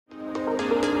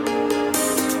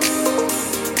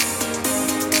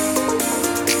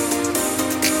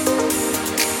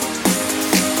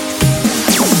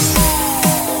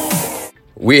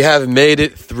We have made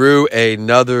it through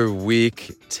another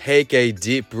week. Take a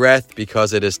deep breath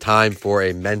because it is time for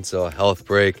a mental health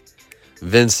break.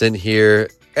 Vincent here,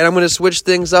 and I'm going to switch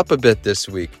things up a bit this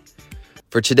week.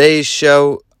 For today's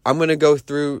show, I'm going to go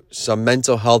through some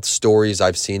mental health stories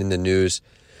I've seen in the news.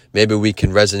 Maybe we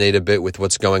can resonate a bit with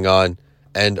what's going on,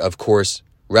 and of course,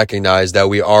 recognize that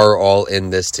we are all in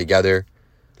this together.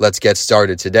 Let's get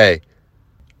started today.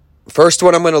 First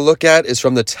one I'm going to look at is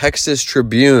from the Texas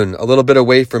Tribune, a little bit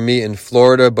away from me in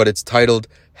Florida, but it's titled,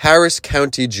 Harris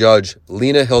County Judge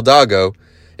Lina Hidalgo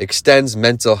extends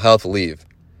mental health leave.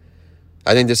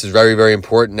 I think this is very, very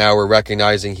important. Now we're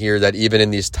recognizing here that even in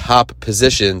these top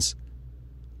positions,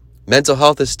 mental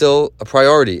health is still a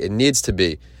priority. It needs to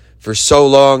be. For so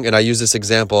long, and I use this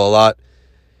example a lot,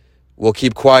 we'll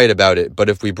keep quiet about it. But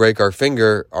if we break our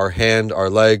finger, our hand, our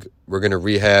leg, we're going to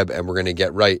rehab and we're going to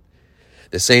get right.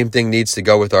 The same thing needs to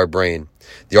go with our brain.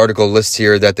 The article lists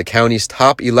here that the county's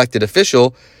top elected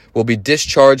official will be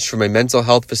discharged from a mental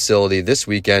health facility this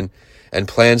weekend and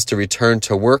plans to return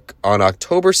to work on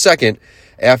October 2nd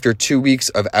after 2 weeks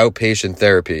of outpatient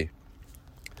therapy.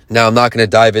 Now, I'm not going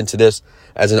to dive into this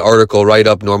as an article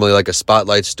write-up, normally like a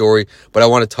spotlight story, but I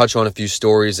want to touch on a few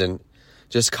stories and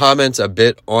just comment a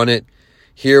bit on it.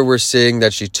 Here we're seeing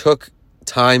that she took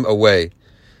time away.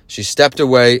 She stepped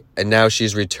away, and now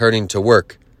she's returning to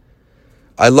work.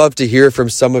 I'd love to hear from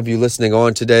some of you listening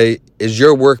on today. Is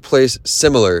your workplace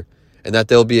similar and that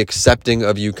they'll be accepting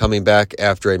of you coming back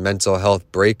after a mental health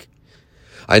break?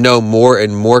 I know more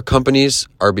and more companies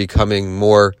are becoming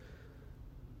more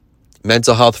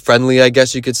mental health friendly, I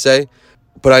guess you could say.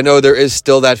 But I know there is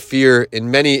still that fear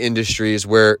in many industries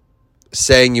where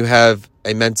saying you have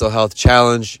a mental health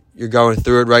challenge, you're going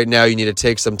through it right now, you need to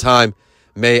take some time,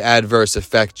 may adverse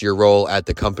affect your role at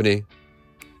the company.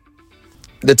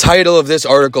 The title of this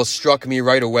article struck me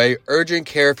right away, Urgent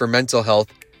Care for Mental Health,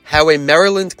 How a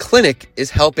Maryland Clinic is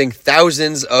Helping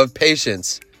Thousands of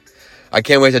Patients. I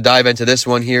can't wait to dive into this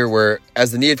one here, where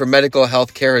as the need for medical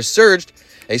health care has surged,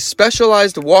 a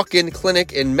specialized walk-in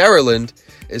clinic in Maryland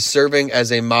is serving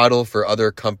as a model for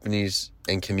other companies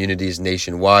and communities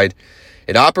nationwide.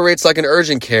 It operates like an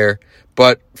urgent care,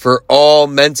 but for all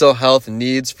mental health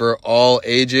needs for all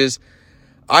ages.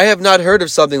 I have not heard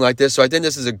of something like this, so I think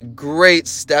this is a great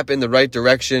step in the right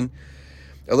direction.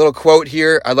 A little quote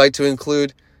here I'd like to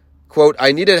include. Quote,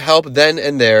 I needed help then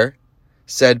and there,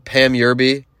 said Pam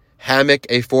Yerby Hammock,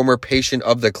 a former patient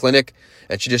of the clinic,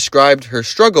 and she described her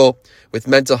struggle with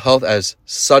mental health as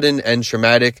sudden and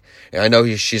traumatic, and I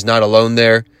know she's not alone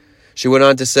there. She went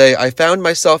on to say, I found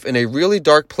myself in a really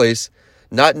dark place,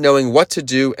 not knowing what to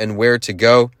do and where to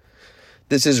go.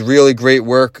 This is really great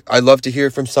work. I'd love to hear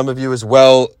from some of you as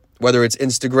well, whether it's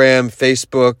Instagram,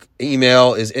 Facebook,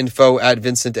 email is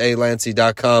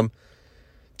info@vincentalanci.com.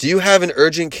 Do you have an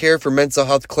urgent care for mental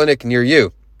health clinic near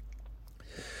you?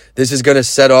 This is going to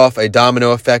set off a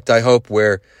domino effect, I hope,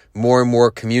 where more and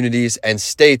more communities and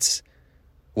states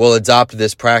will adopt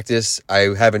this practice.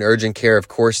 I have an urgent care, of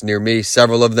course, near me,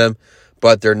 several of them,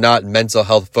 but they're not mental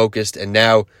health focused. And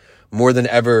now, more than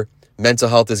ever, mental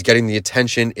health is getting the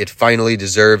attention it finally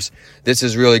deserves. This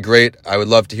is really great. I would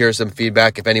love to hear some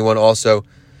feedback if anyone also,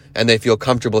 and they feel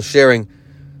comfortable sharing,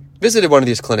 visited one of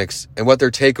these clinics and what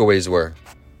their takeaways were.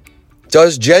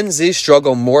 Does Gen Z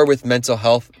struggle more with mental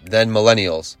health than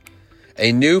millennials?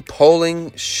 A new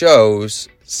polling shows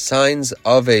signs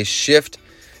of a shift,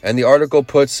 and the article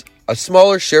puts a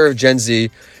smaller share of Gen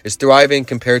Z is thriving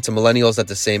compared to millennials at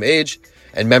the same age,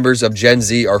 and members of Gen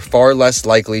Z are far less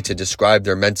likely to describe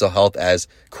their mental health as,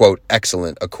 quote,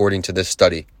 excellent, according to this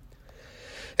study.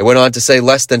 It went on to say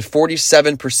less than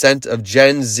 47% of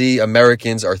Gen Z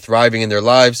Americans are thriving in their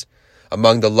lives,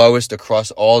 among the lowest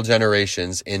across all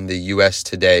generations in the U.S.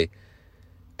 today,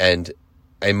 and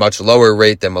a much lower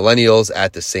rate than millennials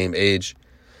at the same age.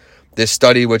 This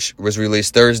study, which was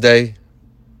released Thursday,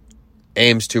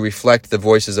 aims to reflect the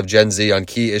voices of Gen Z on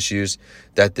key issues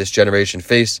that this generation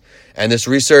face. And this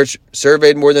research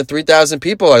surveyed more than 3,000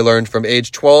 people, I learned, from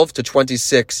age 12 to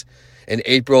 26 in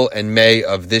April and May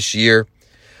of this year.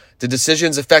 The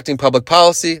decisions affecting public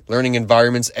policy, learning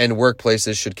environments, and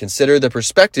workplaces should consider the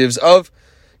perspectives of,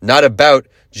 not about,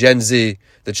 Gen Z,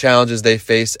 the challenges they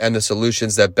face, and the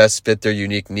solutions that best fit their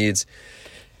unique needs.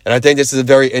 And I think this is a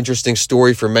very interesting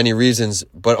story for many reasons,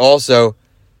 but also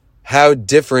how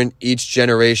different each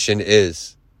generation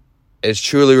is. It's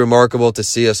truly remarkable to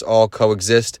see us all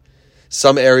coexist.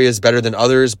 Some areas better than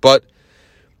others, but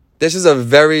this is a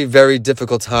very, very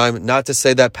difficult time. Not to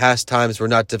say that past times were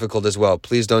not difficult as well.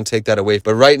 Please don't take that away.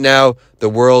 But right now, the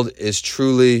world is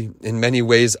truly, in many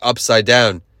ways, upside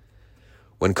down.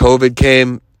 When COVID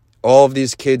came, all of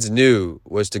these kids knew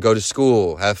was to go to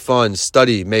school, have fun,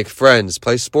 study, make friends,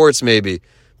 play sports maybe,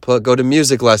 go to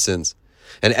music lessons.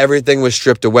 And everything was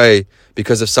stripped away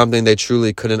because of something they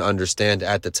truly couldn't understand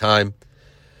at the time.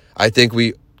 I think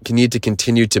we need to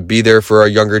continue to be there for our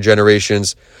younger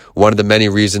generations. One of the many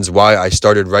reasons why I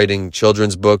started writing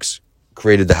children's books,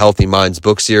 created the Healthy Minds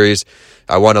book series.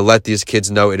 I want to let these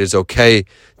kids know it is okay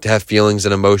to have feelings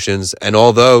and emotions. And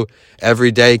although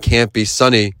every day can't be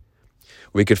sunny,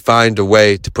 we could find a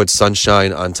way to put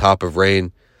sunshine on top of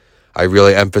rain. I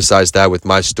really emphasize that with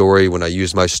my story when I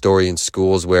use my story in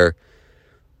schools where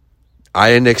I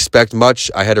didn't expect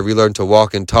much. I had to relearn to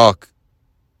walk and talk.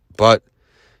 But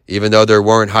even though there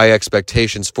weren't high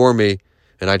expectations for me,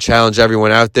 and I challenge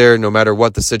everyone out there, no matter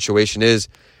what the situation is,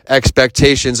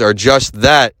 expectations are just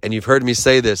that. And you've heard me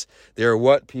say this. They are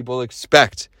what people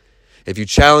expect. If you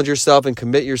challenge yourself and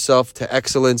commit yourself to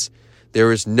excellence,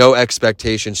 there is no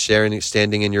expectation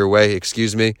standing in your way,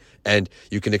 and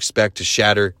you can expect to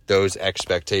shatter those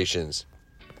expectations.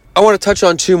 I want to touch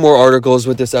on 2 more articles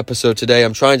with this episode today.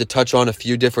 I'm trying to touch on a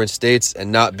few different states and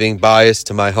not being biased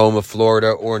to my home of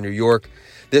Florida or New York.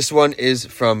 This one is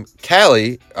from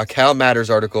Cali, a Cal Matters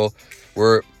article.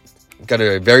 We're got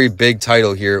a very big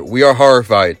title here. We are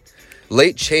horrified.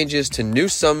 Late changes to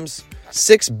Newsom's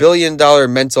 $6 billion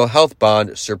mental health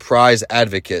bond surprise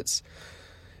advocates.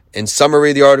 In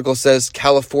summary, the article says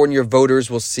California voters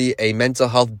will see a mental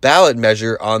health ballot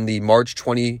measure on the March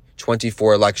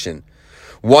 2024 election.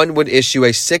 One would issue a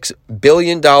 $6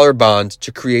 billion bond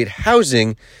to create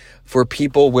housing for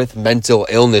people with mental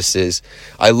illnesses.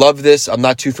 I love this. I'm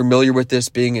not too familiar with this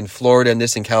being in Florida and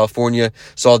this in California,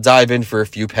 so I'll dive in for a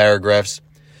few paragraphs.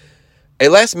 A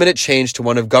last-minute change to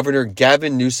one of Governor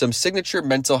Gavin Newsom's signature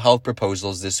mental health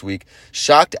proposals this week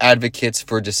shocked advocates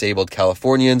for disabled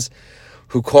Californians,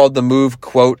 who called the move,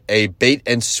 quote, a bait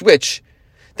and switch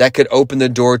that could open the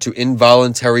door to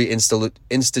involuntary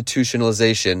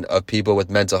institutionalization of people with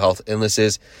mental health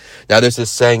illnesses. Now, this is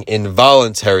saying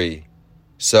involuntary.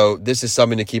 So this is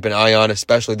something to keep an eye on,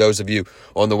 especially those of you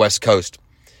on the West Coast.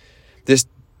 This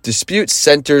dispute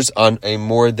centers on a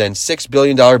more than $6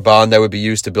 billion bond that would be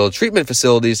used to build treatment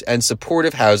facilities and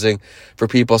supportive housing for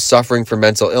people suffering from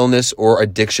mental illness or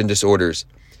addiction disorders.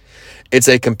 It's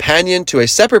a companion to a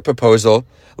separate proposal,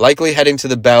 likely heading to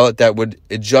the ballot, that would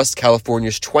adjust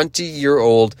California's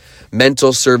 20-year-old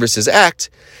Mental Services Act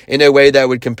in a way that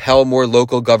would compel more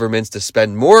local governments to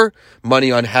spend more money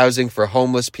on housing for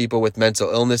homeless people with mental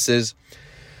illnesses.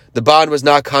 The bond was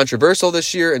not controversial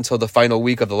this year until the final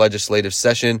week of the legislative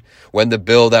session, when the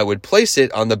bill that would place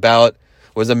it on the ballot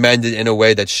was amended in a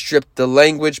way that stripped the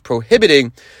language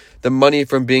prohibiting the money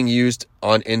from being used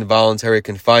on involuntary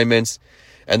confinements,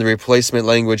 and the replacement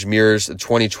language mirrors the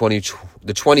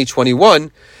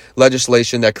 2021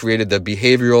 legislation that created the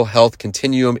Behavioral Health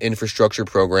Continuum Infrastructure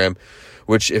Program,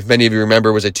 which, if many of you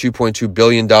remember, was a $2.2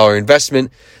 billion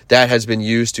investment that has been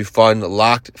used to fund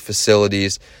locked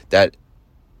facilities that,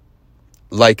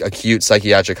 like acute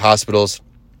psychiatric hospitals.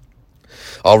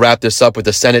 I'll wrap this up with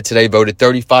the Senate today voted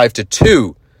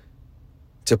 35-2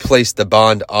 to place the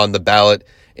bond on the ballot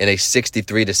in a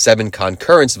 63-7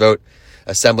 concurrence vote.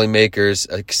 Assembly makers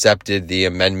accepted the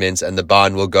amendments, and the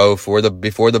bond will go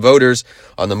before the voters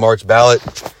on the March ballot.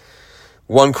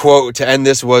 One quote to end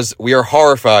this was, "We are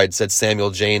horrified," said Samuel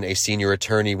Jane, a senior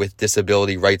attorney with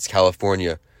Disability Rights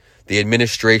California. The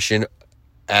administration,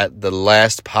 at the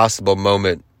last possible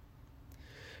moment,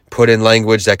 put in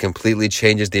language that completely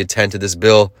changes the intent of this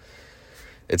bill.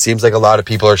 It seems like a lot of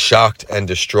people are shocked and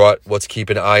distraught. Let's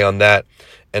keep an eye on that.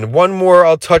 And one more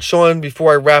I'll touch on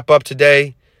before I wrap up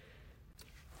today.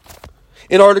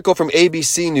 An article from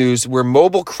ABC News where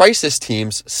mobile crisis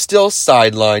teams still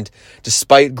sidelined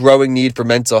despite growing need for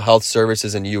mental health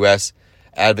services in the U.S.,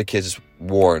 advocates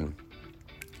warn.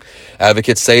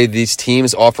 Advocates say these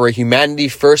teams offer a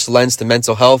humanity-first lens to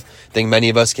mental health. I think many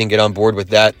of us can get on board with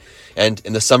that. And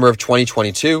in the summer of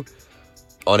 2022,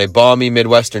 on a balmy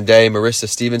Midwestern day, Marissa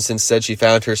Stevenson said she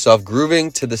found herself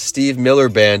grooving to the Steve Miller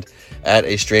Band at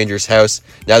a stranger's house.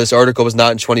 Now, this article was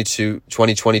not in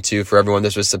 2022 for everyone.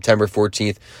 This was September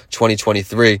 14th,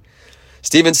 2023.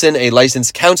 Stevenson, a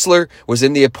licensed counselor, was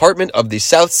in the apartment of the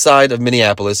south side of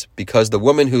Minneapolis because the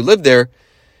woman who lived there,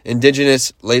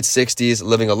 indigenous, late 60s,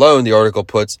 living alone, the article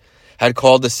puts, had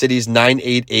called the city's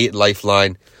 988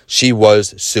 lifeline. She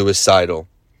was suicidal.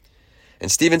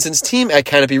 And Stevenson's team at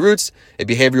Canopy Roots, a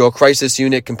behavioral crisis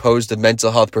unit composed of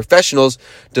mental health professionals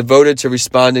devoted to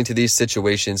responding to these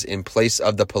situations in place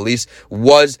of the police,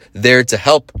 was there to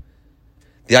help.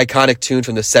 The iconic tune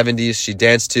from the 70s she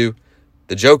danced to,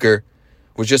 The Joker,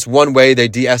 was just one way they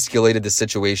de-escalated the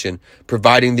situation,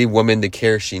 providing the woman the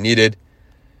care she needed.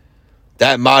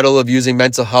 That model of using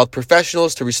mental health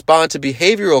professionals to respond to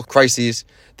behavioral crises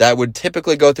that would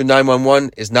typically go through 911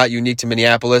 is not unique to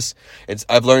Minneapolis.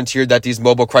 I've learned here that these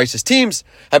mobile crisis teams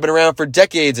have been around for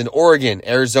decades in Oregon,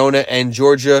 Arizona, and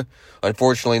Georgia.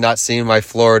 Unfortunately, not seeing my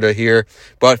Florida here,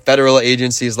 but federal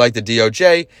agencies like the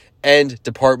DOJ and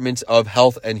Department of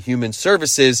Health and Human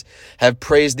Services have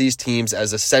praised these teams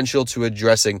as essential to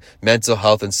addressing mental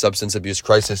health and substance abuse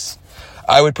crisis.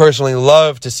 I would personally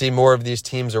love to see more of these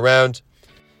teams around.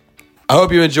 I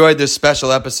hope you enjoyed this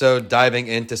special episode diving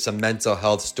into some mental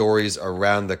health stories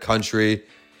around the country.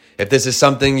 If this is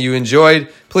something you enjoyed,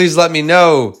 please let me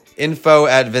know.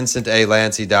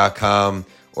 info@vincentalanci.com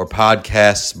or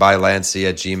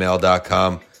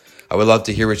podcastsbylanci@gmail.com. I would love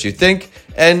to hear what you think.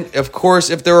 And of course,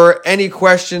 if there are any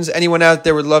questions anyone out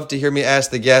there would love to hear me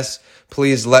ask the guests,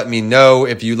 please let me know.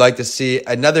 If you'd like to see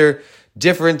another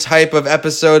different type of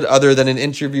episode other than an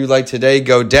interview like today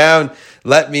go down,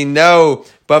 let me know.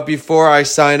 But before I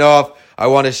sign off, I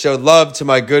want to show love to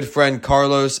my good friend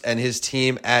Carlos and his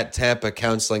team at Tampa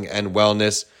Counseling and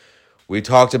Wellness. We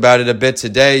talked about it a bit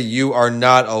today. You are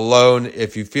not alone.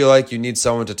 If you feel like you need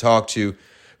someone to talk to,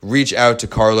 reach out to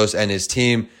Carlos and his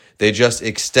team. They just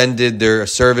extended their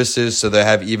services, so they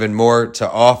have even more to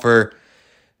offer.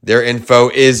 Their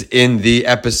info is in the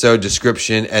episode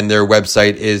description, and their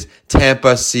website is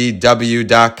tampacw.com.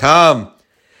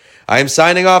 I am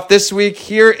signing off this week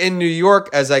here in New York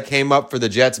as I came up for the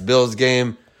Jets-Bills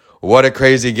game. What a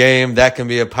crazy game. That can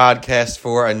be a podcast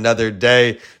for another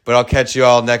day, but I'll catch you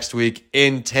all next week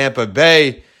in Tampa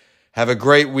Bay. Have a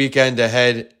great weekend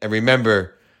ahead, and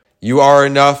remember, you are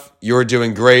enough, you're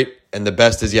doing great, and the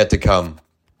best is yet to come.